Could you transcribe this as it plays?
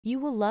You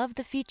will love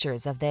the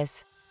features of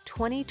this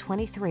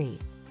 2023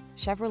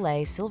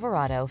 Chevrolet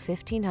Silverado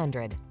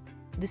 1500.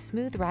 The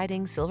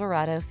smooth-riding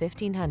Silverado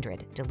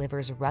 1500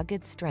 delivers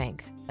rugged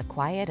strength, a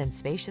quiet and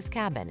spacious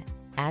cabin,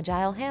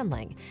 agile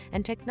handling,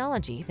 and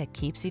technology that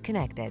keeps you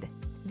connected.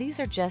 These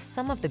are just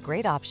some of the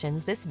great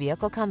options this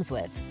vehicle comes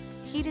with: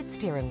 heated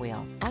steering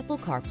wheel, Apple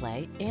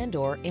CarPlay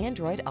and/or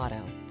Android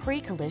Auto,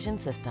 pre-collision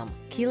system,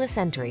 keyless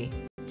entry,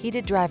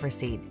 heated driver's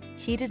seat,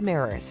 heated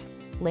mirrors,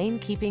 lane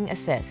keeping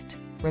assist,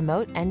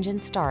 remote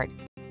engine start,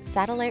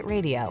 satellite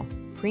radio,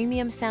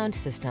 premium sound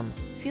system.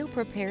 Feel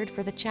prepared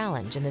for the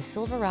challenge in the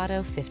Silverado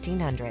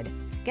 1500.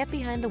 Get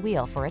behind the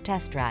wheel for a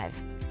test drive.